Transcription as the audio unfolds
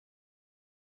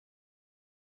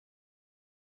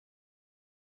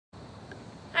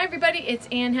Hi everybody, it's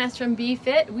Ann Hess from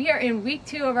BFit. We are in week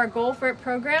 2 of our Goal for It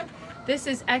program. This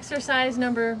is exercise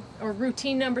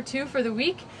routine number 2 for the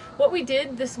week. What we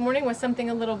did this morning was something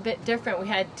a little bit different. We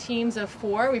had teams of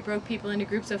 4. We broke people into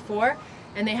groups of 4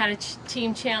 and they had a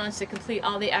team challenge to complete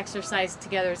all the exercise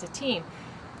together as a team.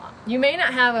 You may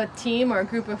not have a team or a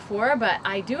group of 4, but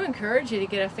I do encourage you to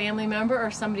get a family member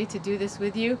or somebody to do this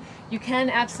with you. You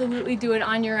can absolutely do it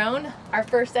on your own. Our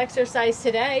first exercise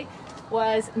today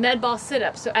was med ball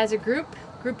sit-ups. So as a group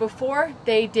of 4,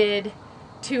 they did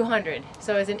 200.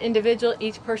 So as an individual,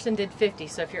 each person did 50.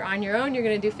 So if you're on your own, you're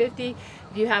going to do 50.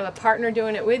 If you have a partner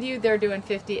doing it with you, they're doing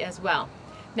 50 as well.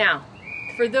 Now,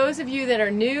 for those of you that are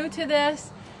new to this,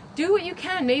 do what you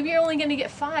can. Maybe you're only going to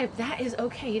get 5. That is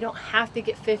okay. You don't have to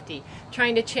get 50.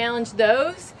 Trying to challenge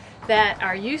those that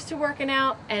are used to working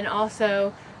out and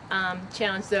also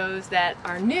challenge those that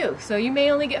are new. So you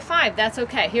may only get 5. That's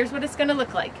okay. Here's what it's going to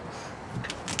look like.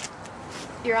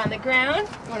 You're on the ground,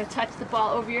 you want to touch the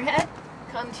ball over your head,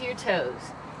 come to your toes.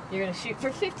 You're going to shoot for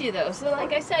 50 of those. So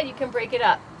like I said, you can break it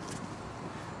up.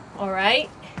 Alright?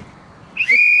 The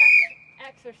second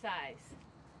exercise,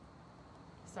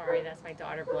 sorry, that's my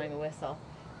daughter blowing a whistle,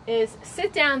 is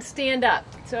sit down, stand up.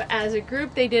 So as a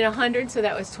group they did 100, so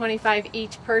that was 25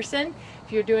 each person.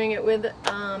 If you're doing it with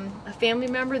a family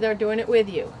member, they're doing it with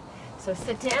you. So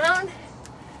sit down,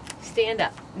 stand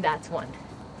up. That's one.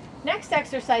 Next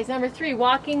exercise, number 3,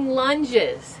 walking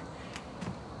lunges.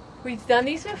 We've done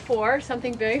these before,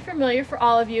 something very familiar for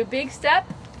all of you. Big step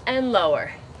and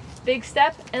lower. Big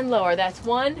step and lower. That's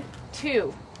 1,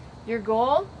 2. Your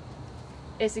goal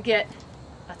is to get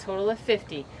a total of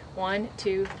 50. 1,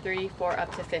 2, 3, 4,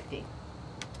 up to 50.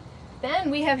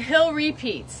 Then we have hill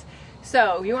repeats.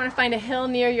 So you want to find a hill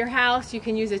near your house. You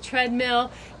can use a treadmill.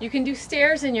 You can do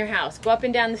stairs in your house. Go up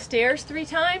and down the stairs 3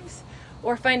 times.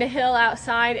 Or find a hill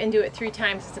outside and do it 3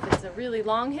 times. If it's a really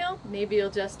long hill, maybe you'll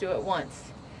just do it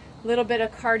once. A little bit of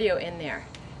cardio in there.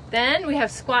 Then we have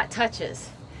squat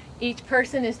touches. Each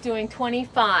person is doing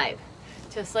 25.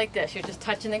 Just like this. You're just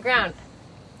touching the ground.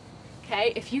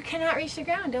 Okay? If you cannot reach the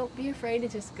ground, don't be afraid to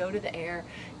just go to the air.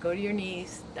 Go to your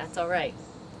knees. That's alright.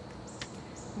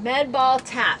 Med ball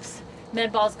taps.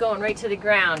 Med ball's going right to the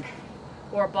ground.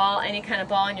 Or a ball, any kind of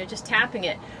ball, and you're just tapping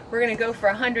it. We're going to go for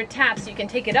 100 taps. You can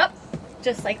take it up.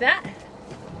 Just like that.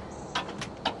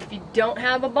 If you don't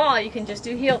have a ball, you can just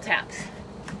do heel taps.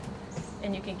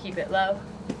 And you can keep it low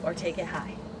or take it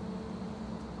high.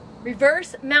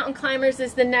 Reverse mountain climbers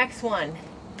is the next one.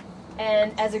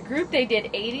 And as a group they did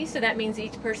 80, so that means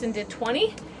each person did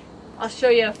 20. I'll show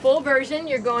you a full version.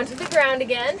 You're going to the ground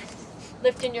again,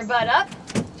 lifting your butt up,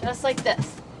 just like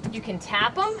this. You can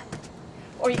tap them,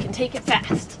 or you can take it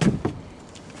fast.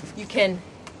 You can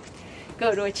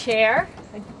go to a chair.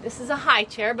 This is a high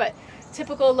chair, but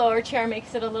typical lower chair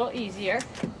makes it a little easier.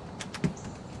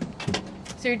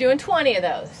 So you're doing 20 of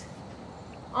those.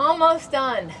 Almost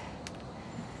done.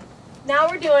 Now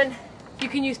we're doing, you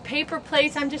can use paper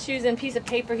plates. I'm just using a piece of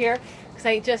paper here because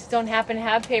I just don't happen to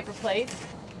have paper plates.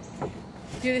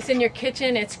 Do this in your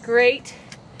kitchen, it's great.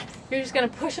 You're just going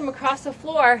to push them across the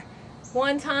floor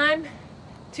 1 time,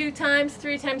 2 times,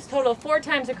 3 times, total 4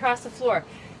 times across the floor.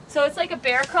 So it's like a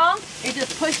bear crawl. You're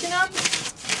just pushing them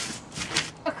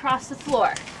across the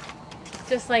floor,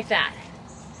 just like that.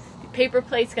 The paper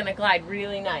plate's going to glide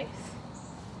really nice.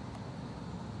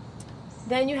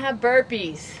 Then you have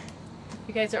burpees.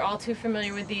 You guys are all too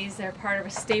familiar with these. They're part of a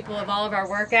staple of all of our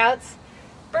workouts.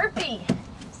 Burpee.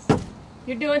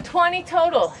 You're doing 20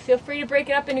 total. Feel free to break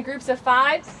it up into groups of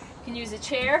 5. You can use a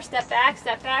chair, step back,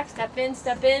 step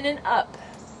in, and up.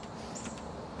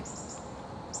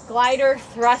 Glider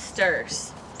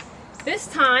thrusters. This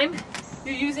time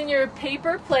you're using your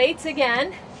paper plates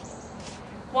again.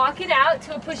 Walk it out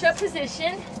to a push-up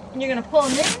position and you're going to pull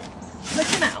them in, push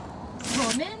them out. Pull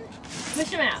them in,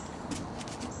 push them out.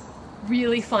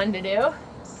 Really fun to do.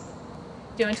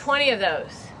 Doing 20 of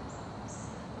those.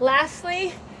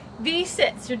 Lastly,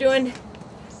 V-sits. You're doing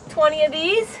 20 of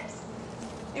these.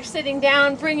 You're sitting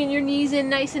down, bringing your knees in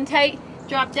nice and tight.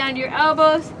 Drop down to your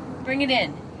elbows, bring it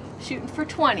in. Shooting for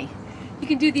 20. You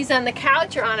can do these on the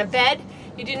couch or on a bed.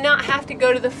 You do not have to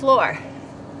go to the floor.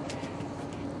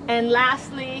 And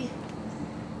lastly,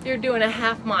 you're doing a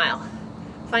half mile.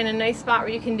 Find a nice spot where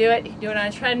you can do it. You can do it on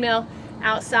a treadmill,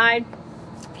 outside.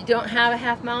 If you don't have a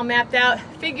half mile mapped out,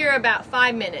 figure about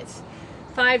 5 minutes.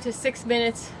 5 to 6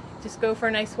 minutes. Just go for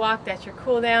a nice walk. That's your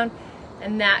cool down.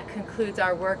 And that concludes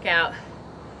our workout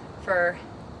for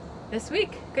this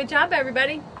week. Good job,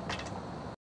 everybody.